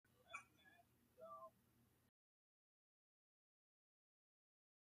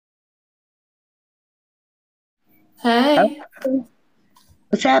Hey, Oh,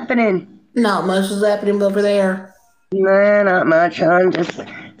 what's happening? not much is happening over there. Nah, not much. I'm just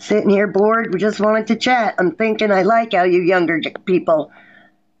sitting here bored. We just wanted to chat. I'm thinking I like how you younger people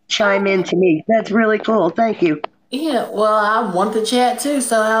chime in Oh, to me. That's really cool. Thank you. yeah. Well, I want to chat too.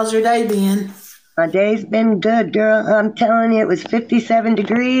 So, how's your day been? My day's been good, girl. I'm telling you, it was 57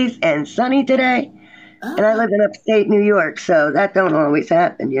 degrees and sunny today. And I Okay. live in upstate New York, so that don't always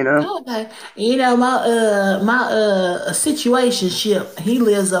happen. Okay. My situationship. He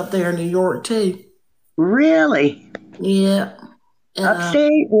lives up there in New York too. Really? Yeah. Uh,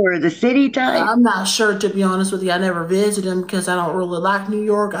 Upstate or the city type? I'm not sure to be honest with you. I never visited him because I don't really like New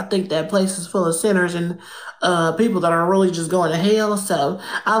York. I think that place is full of sinners and people that are really just going to hell. So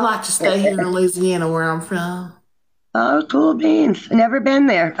I like to stay here in Louisiana where I'm from. Oh, cool beans. Never been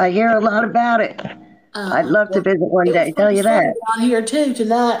there. I hear a lot about it. I'd love to Well, visit one it was day, tell pretty you sunny that. down here too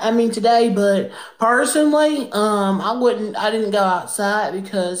tonight. I mean today, but personally, I didn't go outside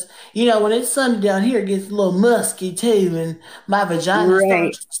because when it's sunny down here, it gets a little musky too, and my vagina Right.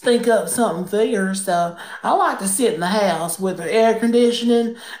 starts to stink up something there. So I like to sit in the house with the air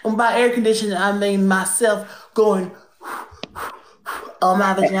conditioning, and by air conditioning I mean myself going on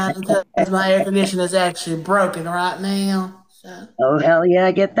my vagina because my air conditioner is actually broken right now. So Oh, hell yeah,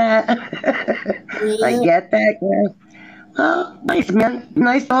 I get that. I yeah. get that, girl. Oh, nice, man.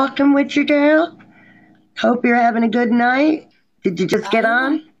 Nice talking with you, girl. Hope you're having a good night. Did you just get I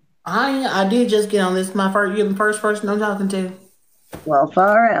on? am. I did just get on this. My first, you're the first person I'm talking to. Well,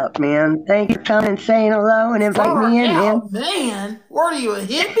 far out, man. Thank you for coming and saying hello and inviting Far me in, man. out, man. What are you, a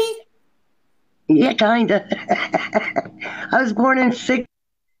hippie? Yeah, kinda. I was born in You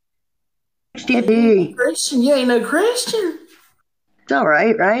ain't no 60 Christian. You ain't no Christian. It's all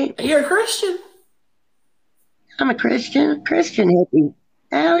right, right? You're a Christian. I'm a Christian hippie.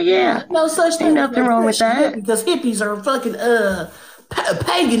 Hell yeah. No such Ain't thing as nothing no wrong with Christian hippie that. because hippies are fucking I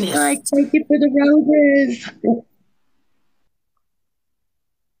paganists. take it for the roses.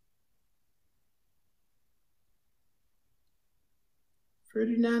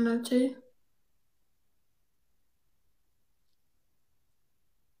 3902.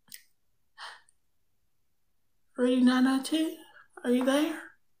 3902. Are you there?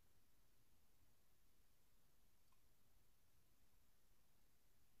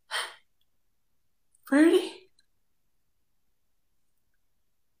 Fruity?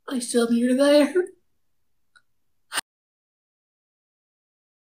 Please tell me you're there.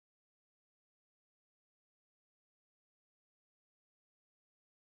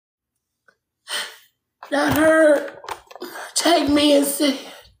 Not her. Take me and see.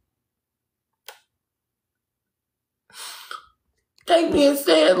 Take me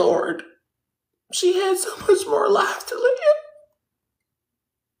instead, Lord. She had so much more life to live.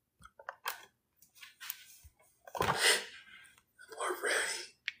 Lord,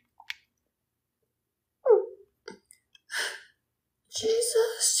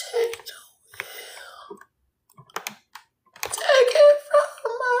 Jesus, take it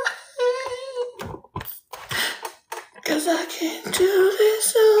from my hand. Cause I can't do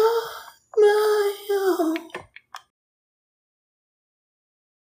this on my own.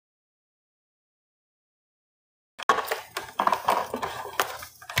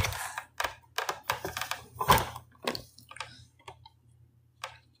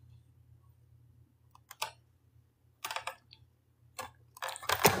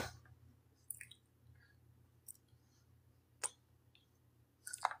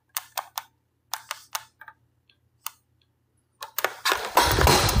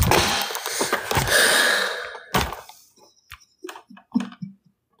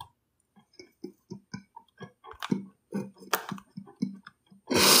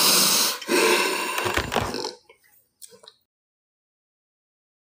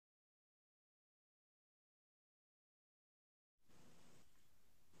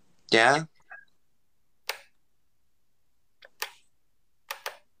 Yeah.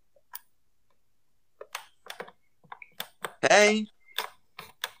 Hey,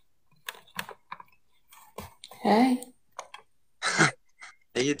 Hey, how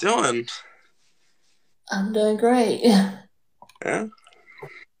you doing? I'm doing great. Yeah, Yeah.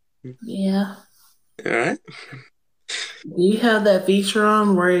 you all right? Do you have that feature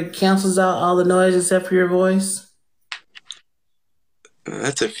on where it cancels out all the noise except for your voice?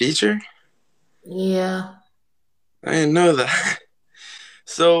 That's a feature? Yeah. I didn't know that.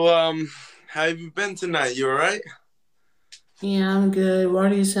 So, how have you been tonight? You all right? Yeah, I'm good. Why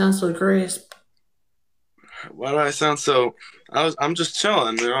do you sound so crisp? Why do I sound so? I'm just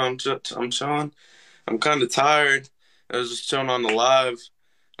chilling. I'm chilling. I'm kind of tired. I was just chilling on the live.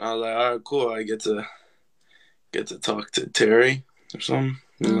 I was like, all right, cool. I get to get to talk to Terry or something.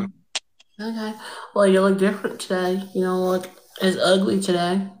 You know? Oh, okay. Well, you look different today. You don't look as ugly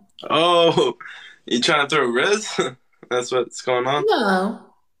today. Oh, you trying to throw Riz? That's what's going on?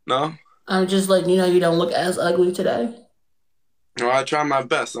 No, No? I'm just letting you know you don't look as ugly today. Well, I try my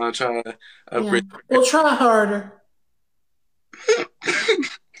best. I try to Yeah. upgrade. Well, try harder.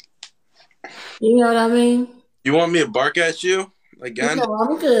 You know what I mean? You want me to bark at you again? No,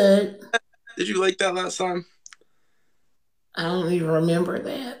 I'm good. Did you like that last time? I don't even remember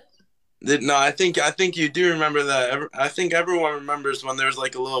that. No, I think you do remember that. I think everyone remembers when there's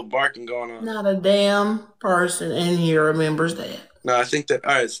like a little barking going on. Not a damn person in here remembers that. No, I think that.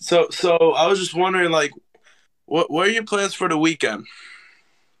 All right. So I was just wondering, like, what are your plans for the weekend?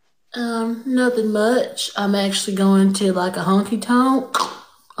 Nothing much. I'm actually going to like a honky tonk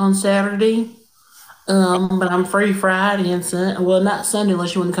on Saturday. But I'm free Friday and Sun. Well, not Sunday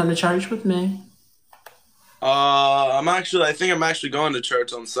unless you want to come to church with me. I think I'm actually going to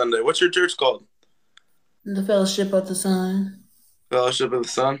church on Sunday. What's your church called? The Fellowship of the Sun. Fellowship of the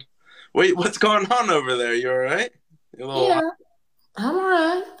Sun. Wait, what's going on over there? You all right? You a little hot? Yeah, I'm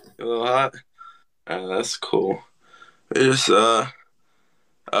alright. You a little hot? That's cool. Just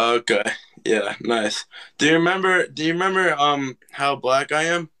okay. Yeah, nice. Do you remember how black I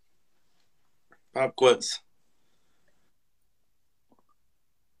am? Pop quiz.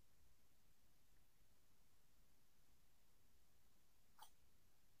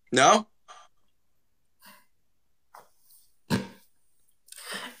 No?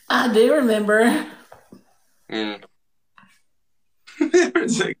 I do remember. Mm.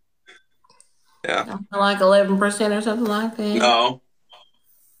 Yeah. Like 11% or something like that. No.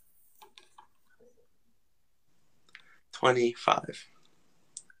 25.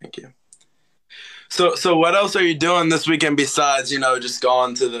 Thank you. So what else are you doing this weekend besides, just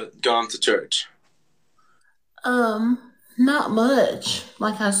going to church? Not much.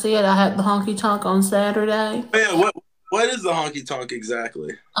 Like I said, I had the honky tonk on Saturday. Oh, yeah, what is the honky tonk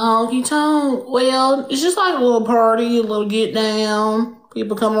exactly? Honky tonk, well, it's just like a little party, a little get down.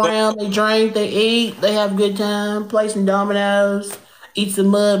 People come So around, they drink, they eat, they have a good time, play some dominoes, eat some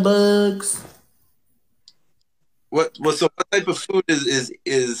mud bugs. what type of food is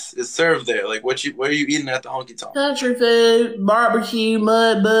served there? Like what are you eating at the honky tonk? Country food, barbecue,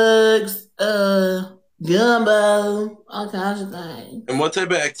 mud bugs, gumbo, all kinds of And things. what type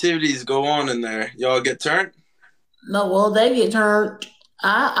of activities go on in there? Y'all get turned? No, well, they get turned.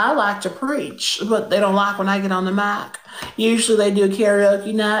 I like to preach, but they don't like when I get on the mic. Usually they do a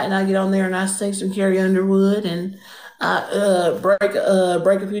karaoke night, and I get on there and I sing some Carrie Underwood, and I break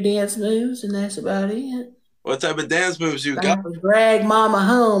a few dance moves, and that's about it. What type of dance moves you I got? have to drag Mama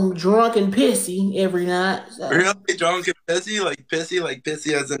home drunk and pissy every night, Really so drunk and pissy? Like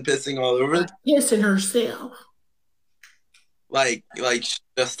pissy as in pissing all over? pissing herself. Like she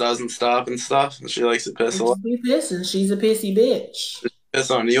just doesn't stop and stuff. She likes to piss a lot. Just be pissing. She's a pissy bitch.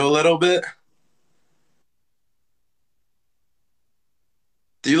 Piss on you a little bit.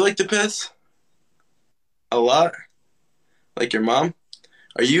 Do you like to piss? A lot? Like your mom?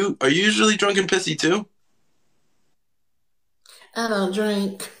 Are you usually drunk and pissy too? I don't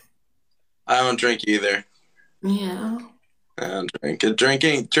drink. I don't drink either. Yeah. I don't drink.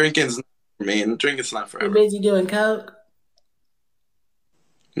 Drinking's not for me, and drinking's not for You're everyone. busy doing coke?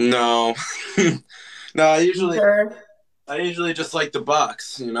 No. No, I You usually sure? I usually just like to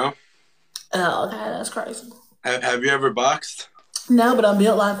box. Oh, okay, that's crazy. Have you ever boxed? No, but I'm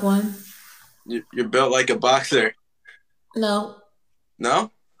built like one. You're built like a boxer. No,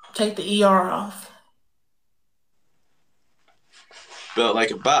 No? take the ER off. Built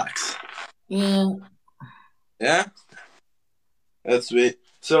like a box. Yeah, Yeah? That's sweet.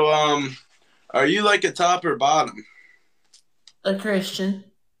 So, are you like a top or bottom? a Christian.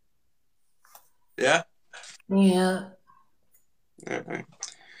 Yeah? Yeah. Okay.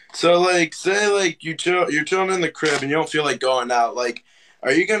 So, like, say, like, you're chilling in the crib and you don't feel like going out. Like,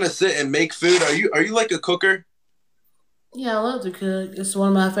 are you gonna sit and make food? Are you like a cooker? Yeah, I love to cook. It's one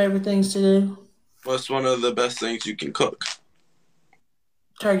of my favorite things to do. What's one of the best things you can cook?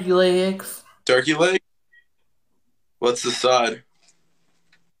 Turkey legs, Turkey leg? What's the side?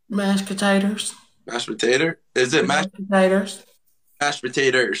 mashed potatoes, Mashed potato? Is it mashed potatoes, mashed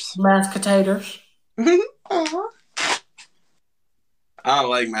potatoes? mashed potatoes. I don't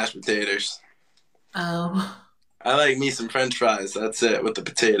like mashed potatoes. Oh, I like me some French fries. That's it with the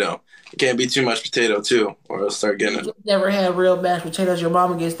potato. It can't be too much potato too, or I'll start getting it. you never had real mashed potatoes. Your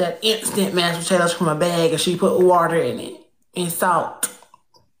mama gets that instant mashed potatoes from a bag and she put water in it and salt.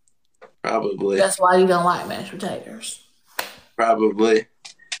 Probably, That's why you don't like mashed potatoes. probably.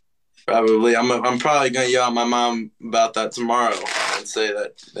 Probably. I'm probably gonna yell at my mom about that tomorrow and say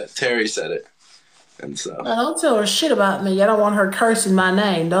that Terry said it and Now, stuff. don't tell her shit about me. I don't want her cursing my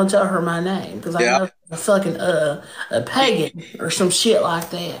name. Don't tell her my name because I Yeah. know she's a fucking a pagan or some shit like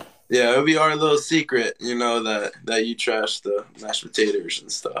that. Yeah, it'll be our little secret, that you trash the mashed potatoes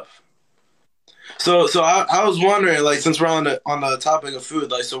and stuff. So I was wondering, like, since we're on the topic of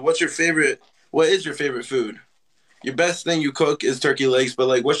food, like, so what is your favorite food? Your best thing you cook is turkey legs, but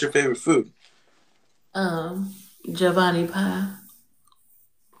like, what's your favorite food? Um, Giovanni pie.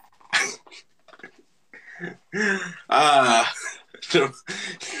 Ah,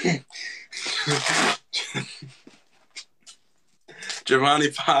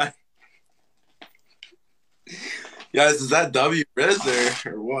 Giovanni pie. Guys, is that W Riz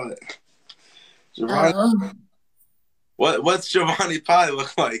or what? Giovanni, Um, what's Giovanni pie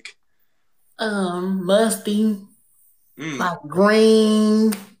look like? musty, Mm. like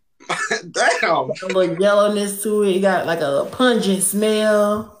green, Damn. a little yellowness to it. It got like a pungent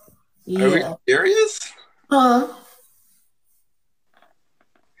smell. Are we Yeah. serious? Huh?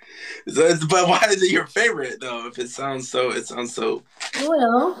 But why is it your favorite though? If it sounds so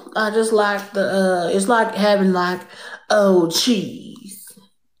Well, I just like it's like having like old cheese.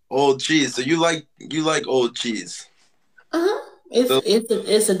 old cheese. So you like old cheese. Uh-huh. So,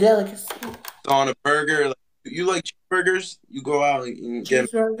 It's a delicacy. so on a burger, like, you like cheeseburgers? You go out and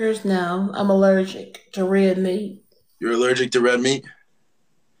get. Cheeseburgers, no. I'm allergic to red meat. You're allergic to red meat.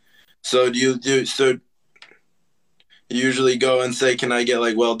 So do you do? So you usually go and say, "Can I get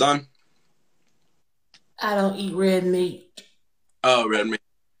like well done?" I don't eat red meat. Oh, red meat.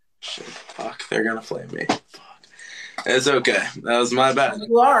 Shit, fuck, they're gonna flame me. It's okay. That was my bad.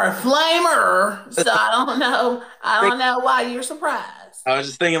 You are a flamer, so I don't know. I don't know why you're surprised. I was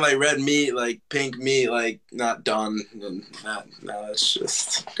just thinking like red meat, like pink meat, like not done. And not, no, that's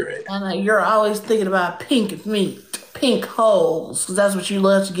just great. I know you're always thinking about pink meat, pink holes, because that's what you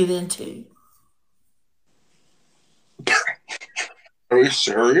love to get into. Are we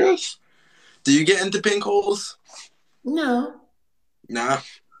serious? Do you get into pink holes? No, Nah.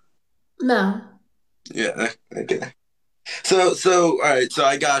 no, Yeah. Okay. So, all right. So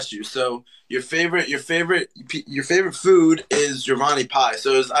I got you. So your favorite food is Giovanni pie.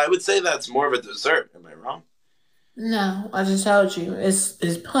 So I would say that's more of a dessert. Am I wrong? no. I just told you it's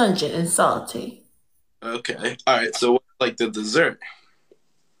pungent and salty. Okay. All right. So what's like the dessert?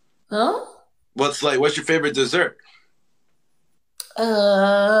 Huh? What's your favorite dessert? Uh,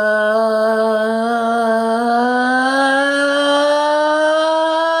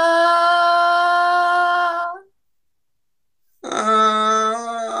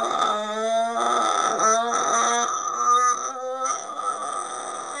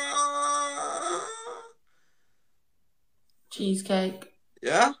 Cheesecake.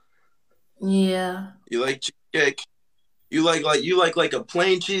 yeah. Yeah. You like cheesecake? You like a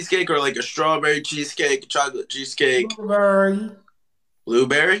plain cheesecake or like a strawberry cheesecake, chocolate cheesecake, Blueberry.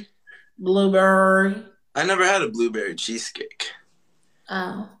 blueberry? Blueberry. I never had a blueberry cheesecake.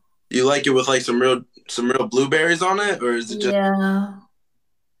 Oh. You like it with like some real blueberries on it, or is it just Yeah.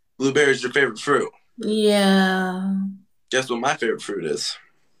 blueberries your favorite fruit? Yeah. Guess what my favorite fruit is?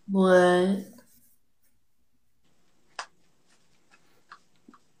 What?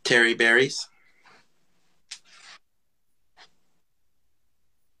 Terry berries.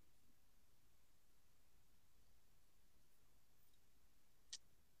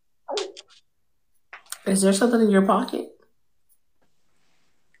 Is there something in your pocket?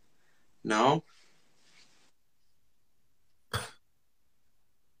 No.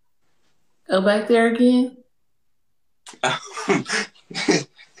 Go back there again?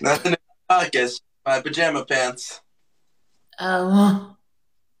 Nothing in my pockets. My pajama pants. Oh,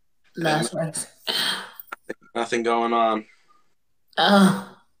 And that's right. nothing going on.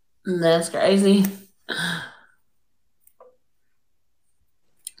 Oh, that's crazy.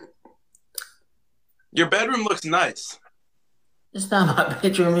 Your bedroom looks nice. It's not my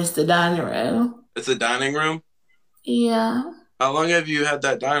bedroom, it's the dining room. It's a dining room. Yeah. How long have you had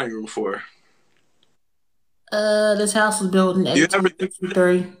that dining room for? This house was built in You have everything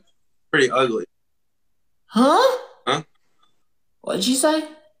 1863. pretty ugly. Huh? Huh? What'd you say?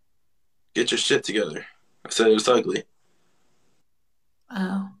 Get your shit together. I said it was ugly.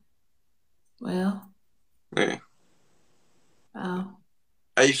 Oh, well, Yeah. oh.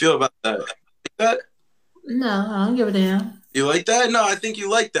 How you feel about that? Like that? No, I don't give a damn. You like that? No, I think you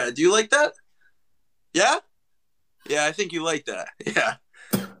like that. Do you like that? Yeah? Yeah, I think you like that. Yeah.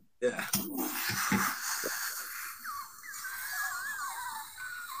 Yeah.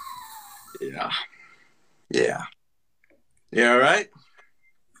 Yeah. Yeah. Yeah, all right?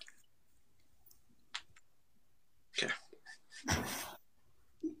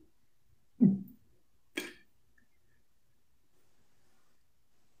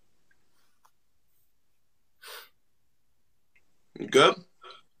 Good.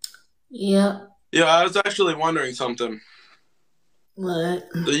 Yep. Yeah, I was actually wondering something. What?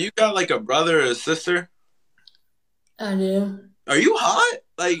 So you got like a brother or a sister? I do. Are you hot?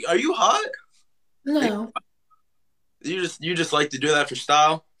 Like, are you hot? No. You just like to do that for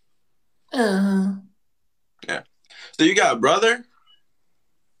style? Uh-huh. Yeah. So you got a brother?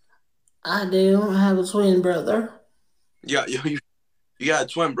 I do. I have a twin brother. You got a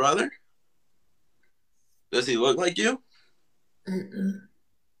twin brother? Does he look like you? Mm-mm.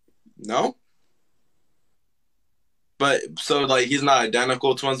 No. But so like he's not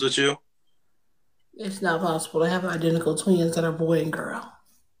identical twins with you? It's not possible to have identical twins that are boy and girl.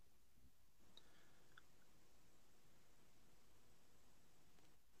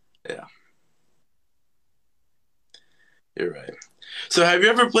 Yeah, you're right. So have you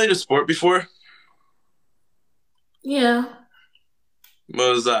ever played a sport before? Yeah.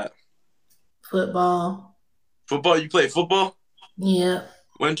 What was that? Football. Football? You play football? Yeah.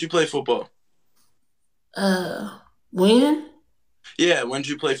 When did you play football? When? Yeah, when did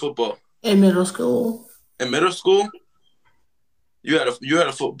you play football? In middle school. In middle school? You had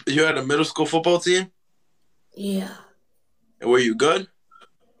a middle school football team? Yeah. And were you good?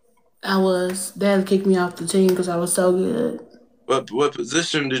 I was. Dad kicked me off the team because I was so good. What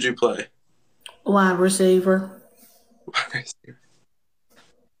position did you play? Wide receiver.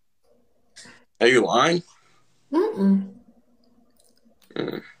 Are you lying? Mm-mm.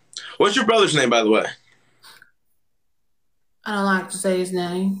 Mm. What's your brother's name, by the way? I don't like to say his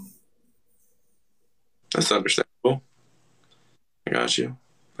name. That's understandable. I got you.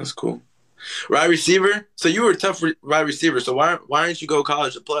 That's cool. Wide receiver. So you were a tough wide receiver. So why didn't you go to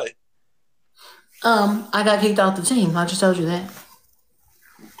college to play? I got kicked off the team. I just told you that.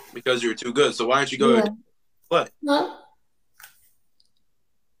 Because you were too good. So why didn't you go to Yeah. play? Huh?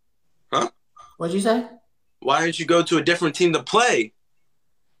 Huh? What'd you say? Why didn't you go to a different team to play?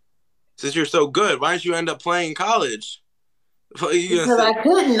 Since you're so good, why didn't you end up playing in college? What are you gonna Because say? I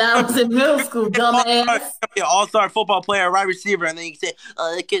couldn't. I was in middle school, dumbass. Be an all-star football player, wide receiver, and then you say,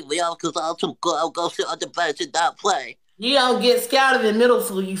 "Oh, they kicked me off because I'm too good. I'll go sit on the bench and not play." You don't get scouted in middle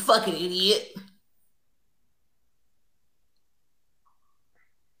school, you fucking idiot.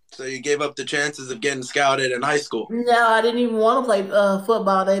 So you gave up the chances of getting scouted in high school No, I didn't even want to play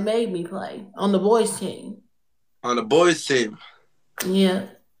football. They made me play on the boys' team. on the boys' team. Yeah,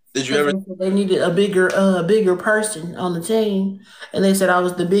 Did you because ever? they needed a bigger person on the team, and they said I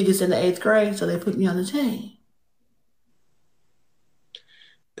was the biggest in the eighth grade, so they put me on the team.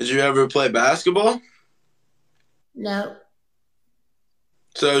 Did you ever play basketball? No,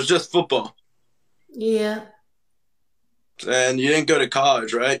 So it was just football, yeah, and you didn't go to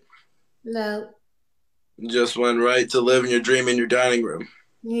college, right? no, You just went right to living your dream in your dining room.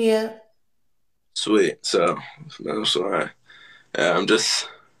 yeah. Sweet. So that's all right. Yeah,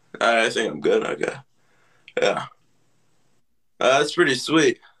 I think I'm good. Okay. Yeah. That's pretty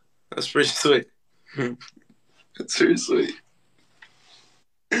sweet. That's pretty sweet. That's pretty sweet.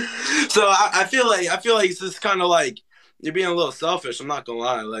 So I feel like this is kind of like you're being a little selfish. I'm not gonna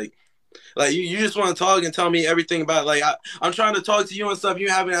lie. Like you just want to talk and tell me everything about like I'm trying to talk to you and stuff. You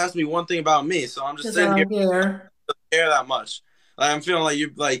haven't asked me one thing about me, so I'm just Because I sitting here don't care. care that much. Like I'm feeling like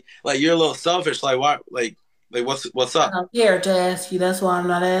you like you're a little selfish. Like why like what's I up? don't care to ask you. That's why I'm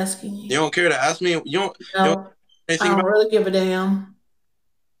not asking You you. don't care to ask me. You don't No, I anything don't about. really give a damn.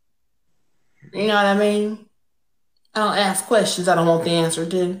 You know what I mean? I don't ask questions I don't want the answer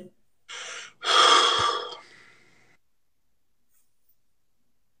to.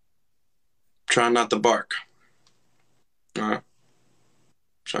 Try not to bark. All right.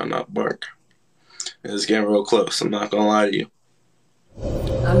 Try not to bark. It's getting real close. I'm not gonna lie to you.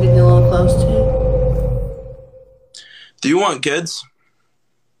 I'm getting a little close too. Do you want kids?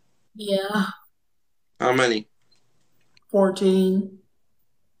 Yeah, How many? 14.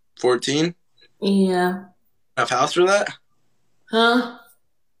 14? Yeah. Enough house for that? Huh?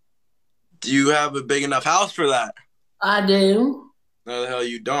 Do you have a big enough house for that? I do. No, the hell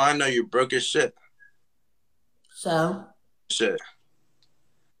you don't. I know you're broke as shit. So, Shit.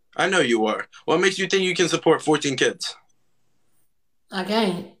 I know you are. What makes you think you can support 14 kids? I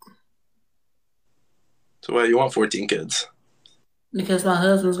can't. So why do you want 14 kids? Because my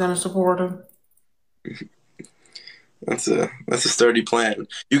husband's going to support them. That's a sturdy plan.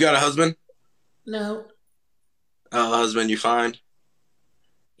 You got a husband? No. A husband you find?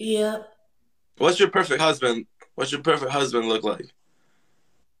 Yeah. What's your perfect husband? What's your perfect husband look like?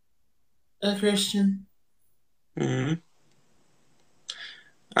 A Christian. Hmm.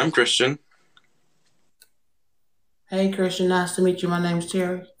 I'm Christian. Hey, Christian. Nice to meet you. My name's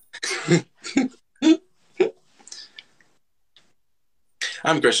Terry.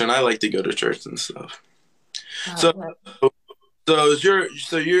 I'm Christian. I like to go to church and stuff. So, Okay. so is your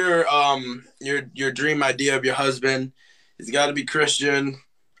dream idea of your husband? He's got to be Christian.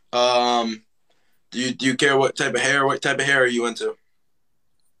 Um, do you care what type of hair? What type of hair are you into?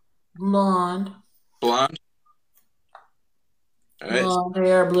 Blonde. Blonde. All right. Blonde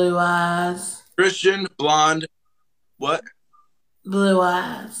hair, blue eyes. Christian, blonde. What? Blue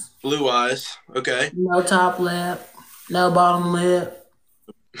eyes. Blue eyes. Okay. No top lip. No bottom lip.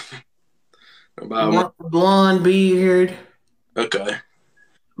 About Blonde beard. okay. All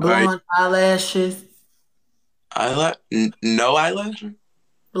right. Blonde eyelashes. No eyelash.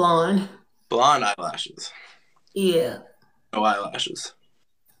 Blonde. Blonde eyelashes. Yeah. No eyelashes.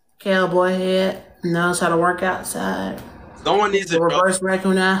 Cowboy hat. Knows how to work outside. Someone needs The to show. reverse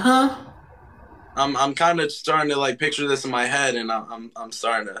raccoon eye, huh? I'm kind of starting to like picture this in my head, and I'm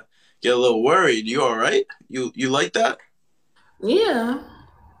starting to get a little worried. You all right? You like that? Yeah.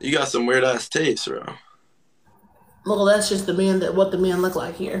 You got some weird ass taste, bro. Well, that's just what the men look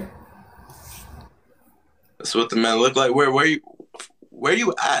like here. That's what the men look like. Where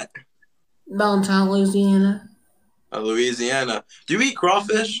you at? Bone Town, Louisiana. Louisiana. Do you eat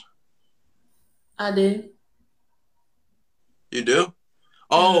crawfish? I do. You do?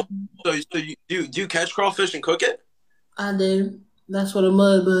 Uh, Oh, so you catch crawfish and cook it? I do. That's what a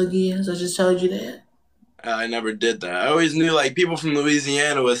mud bug is. I just told you that. I never did that. I always knew like people from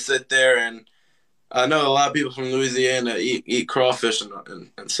Louisiana would sit there, and I know a lot of people from Louisiana eat crawfish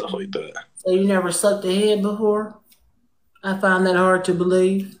and stuff like that. So you never sucked a head before? I find that hard to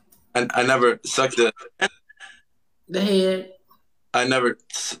believe. I never sucked the The head. I never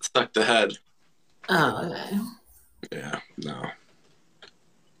sucked the head. Oh, okay. Yeah, no.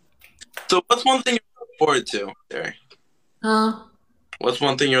 So what's one thing you're looking forward to, Terry? Huh? What's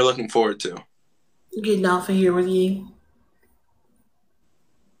one thing you're looking forward to? Getting off of here with you.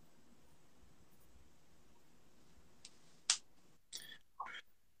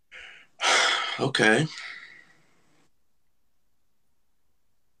 Okay.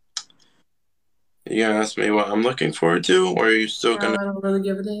 You gonna ask me what I'm looking forward to, or are you still No, gonna? I don't really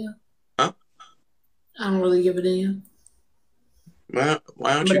give a damn. Huh? I don't really give a damn. Why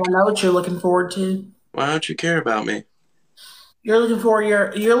don't But you? I know what you're looking forward to. Why don't you care about me? You're looking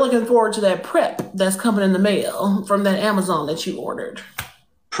forward to that prep that's coming in the mail from that Amazon that you ordered.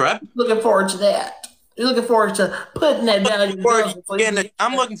 Prep? Looking forward to that. You're looking forward to putting that down in your bills before you get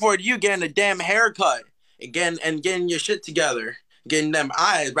I'm looking forward to you getting a damn haircut and getting your shit together, getting them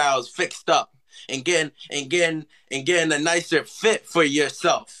eyebrows fixed up, and getting a nicer fit for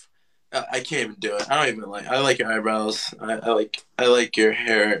yourself. I can't even do it. I don't even like. I like your eyebrows. I like your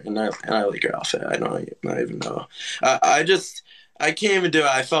hair, and I like your outfit. I don't even know. I can't even do it.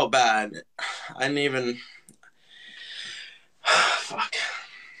 I felt bad. I didn't even. Fuck.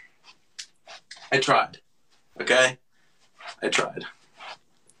 I tried. Okay? I tried.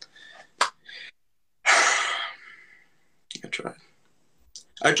 I tried.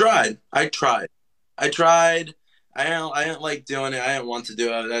 I tried. I tried. I tried. I didn't like doing it. I didn't want to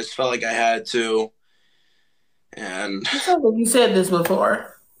do it. I just felt like I had to. And It sounds like you said this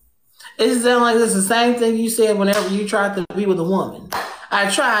before. It sounds like it's the same thing you said whenever you tried to be with a woman. I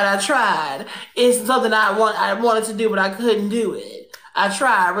tried. It's something I wanted to do, but I couldn't do it. I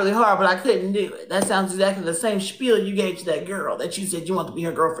tried really hard, but I couldn't do it. That sounds exactly the same spiel you gave to that girl that you said you wanted to be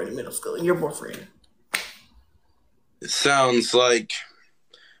her girlfriend in middle school and your boyfriend. it sounds like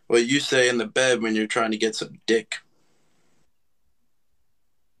what you say in the bed when you're trying to get some dick.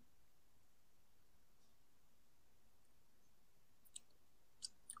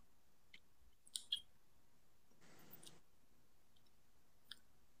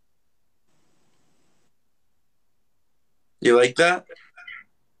 You like that?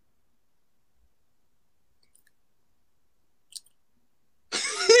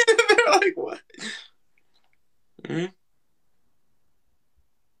 They're like, what? Hmm.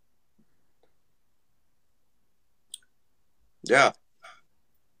 Yeah.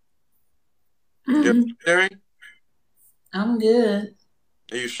 You're Mhm. sharing? I'm good.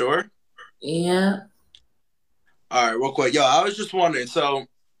 Are you sure? Yeah. All right, real quick. Yo, I was just wondering. So,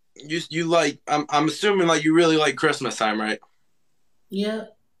 you like? I'm assuming like you really like Christmas time, right?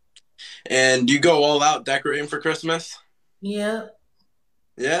 Yep. And you go all out decorating for Christmas? Yep.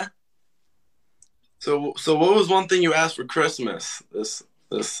 Yeah. So what was one thing you asked for Christmas this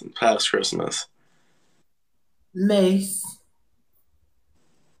past Christmas? Mace.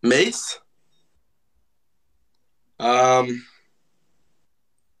 Mace? Um,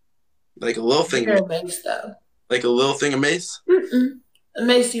 like a little thing, Bear mace though. like a little thing of mace Mm-mm. A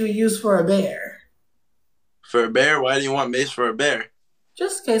mace you would use for a bear. for a bear. Why do you want mace for a bear?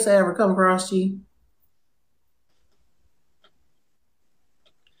 Just in case I ever come across you.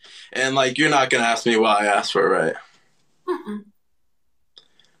 And like, you're not gonna ask me why I asked for it, right? Mm-mm.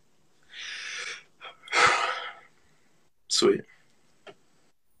 Sweet.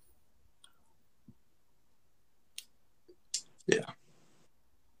 Yeah.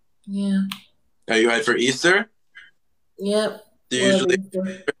 Yeah. Are you ready for Easter? Yep. Do you Love usually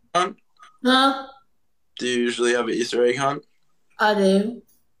Easter. hunt? Huh? Do you usually have an Easter egg hunt I do.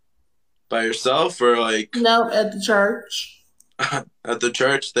 by yourself or like No, at the church. at the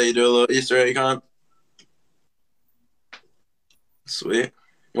church? They do a little Easter egg hunt. Sweet.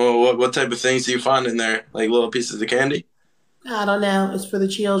 Well, what type of things do you find in there? Like little pieces of candy? I don't know. It's for the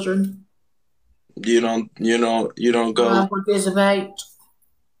children. You don't go. I participate.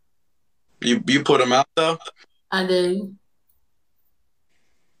 You put them out though. I do.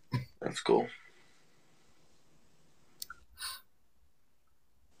 That's cool.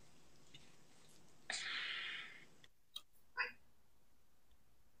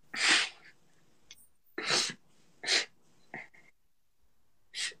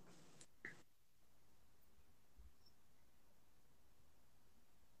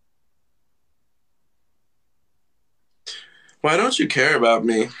 Why don't you care about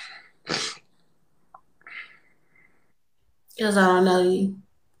me? Because I don't know you.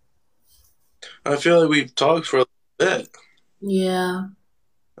 I feel like we've talked for a little bit. Yeah.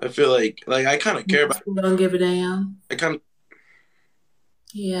 I feel like I kind of care about. You don't give a damn. I kind of.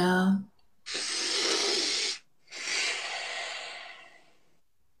 Yeah.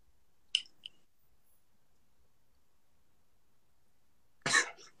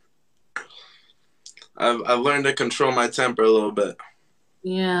 I've learned to control my temper a little bit.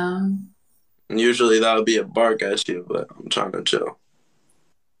 Yeah. And usually that would be a bark at you, but I'm trying to chill.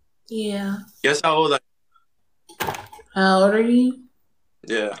 Yeah. Guess how old I? How old are you?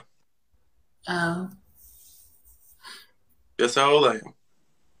 Yeah. Oh. Guess how old I am?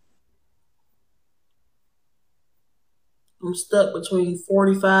 I'm stuck between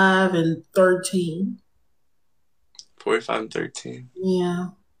 45 and 13. 45 and 13. Yeah.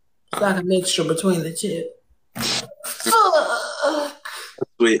 It's like a mixture between the two.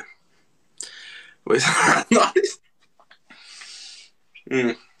 Sweet. Wait. Nice.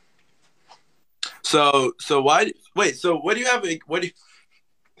 Mm. So why? Wait. So what do you have? What do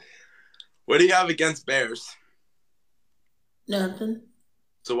you have against bears? Nothing.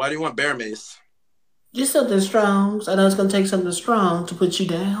 So why do you want bear mace? Just something strong. So I know it's going to take something strong to put you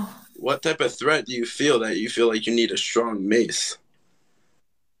down. What type of threat do you feel that you feel like you need a strong mace?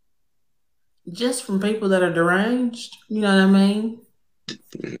 Just from people that are deranged. You know what I mean?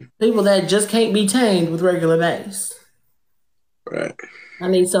 Mm, People that just can't be tamed with regular mace. right. I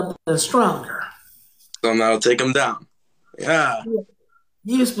need something stronger. So now take them down. Yeah.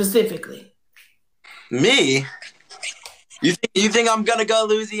 You specifically. Me? You think I'm gonna go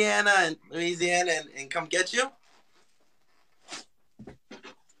Louisiana and come get you?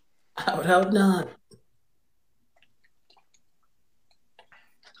 I would hope not.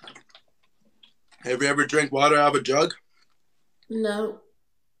 Have you ever drank water out of a jug? No.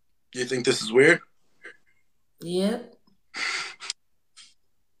 Do you think this is weird? Yep.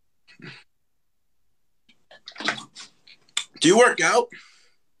 Do you work out?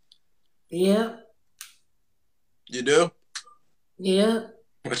 Yep. You do? Yep.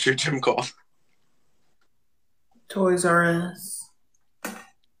 What's your gym called? Toys R Us.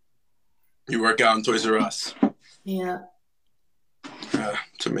 You work out in Toys R Us. Yeah.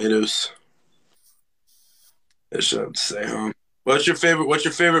 Tomatoes. I should have to say, huh? What's your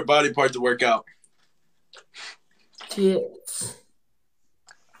favorite body part to work out? Tits.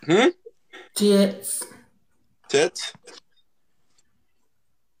 Hmm? Tits. Tits?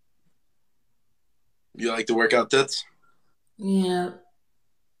 You like to work out tits? Yeah.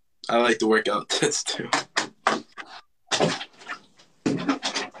 I like to work out tits too.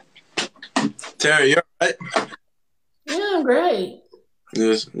 Terry, you alright? Yeah, I'm great.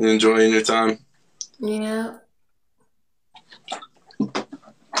 You enjoying your time? Yeah.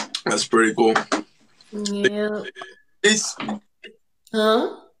 That's pretty cool. Yeah. It's,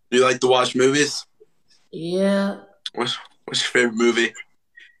 Huh? you like to watch movies? Yeah. What's your favorite movie?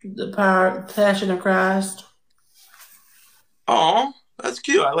 The Power Passion of Christ. Oh, that's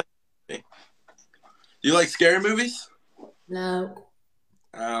cute. I like it. Do you like scary movies? No.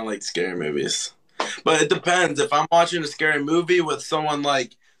 I don't like scary movies. But it depends. If I'm watching a scary movie with someone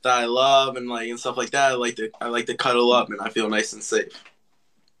like that I love and stuff like that, I like to cuddle up and I feel nice and safe.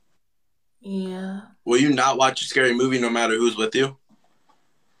 Yeah. Will you not watch a scary movie no matter who's with you?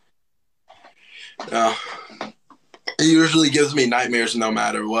 No. It usually gives me nightmares no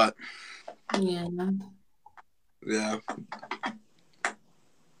matter what. Yeah. Yeah.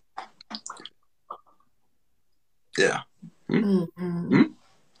 Yeah. Hmm? Mm-hmm. Hmm?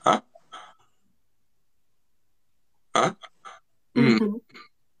 Huh? Huh? Hmm. Mm-hmm.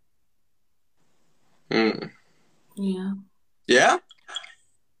 Hmm. Yeah. Yeah?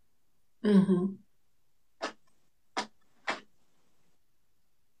 Mm-hmm.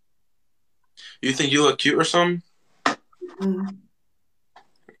 You think you look cute or something? Mm-hmm.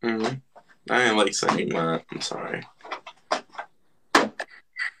 Hmm. I didn't like saying that. I'm sorry.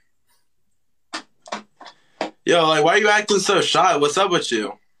 Yo, like, why are you acting so shy? What's up with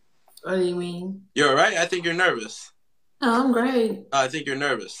you? What do you mean? You're all right? I think you're nervous. Oh, I'm great. I think you're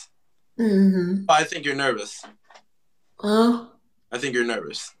nervous. Mm-hmm. Oh, I think you're nervous. Oh, I think you're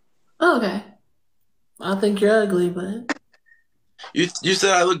nervous. okay. I think you're ugly, but You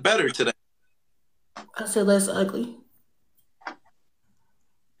said I look better today. I said less ugly.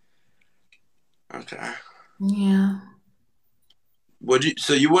 Okay. Yeah. Would you?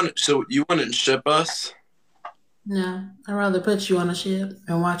 So you wouldn't ship us? No, I'd rather put you on a ship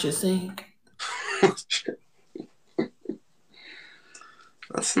and watch it sink.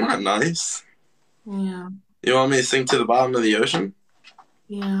 That's not nice. Yeah. You want me to sink to the bottom of the ocean?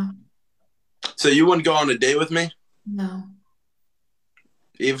 Yeah. So you wouldn't go on a date with me, No.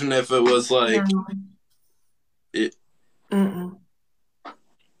 even if it was like No. it, Mm-mm.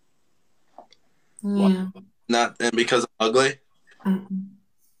 what, Yeah. not and because I'm ugly. Mm-mm.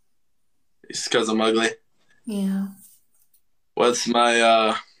 It's because I'm ugly. Yeah. What's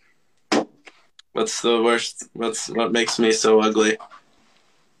my What's the worst? What makes me so ugly?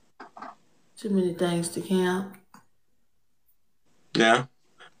 Too many things to count. Yeah,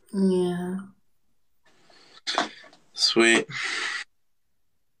 Yeah. sweet.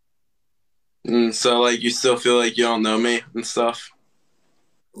 So like, you still feel like you don't know me and stuff.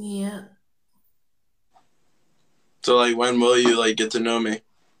 Yeah. So like, when will you like get to know me?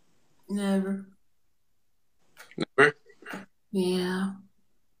 Never. Never. Yeah.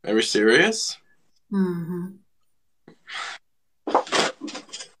 Ever serious? Mm-hmm.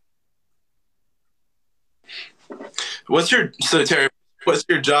 Terry? What's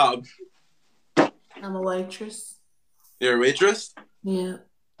your job? I'm a waitress. You're a waitress. Yeah.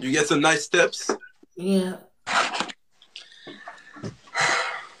 You get some nice tips. Yeah.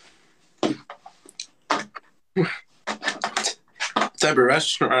 What type of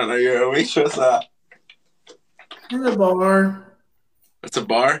restaurant are you a waitress at? In the bar. It's a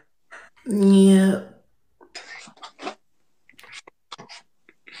bar. Yeah.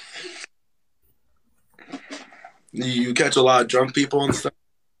 You catch a lot of drunk people and stuff.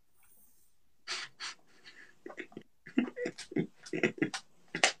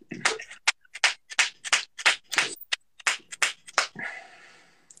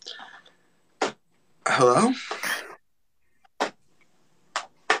 Hello.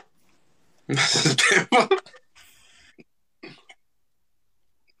 This is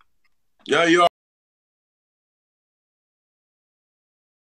Yo, you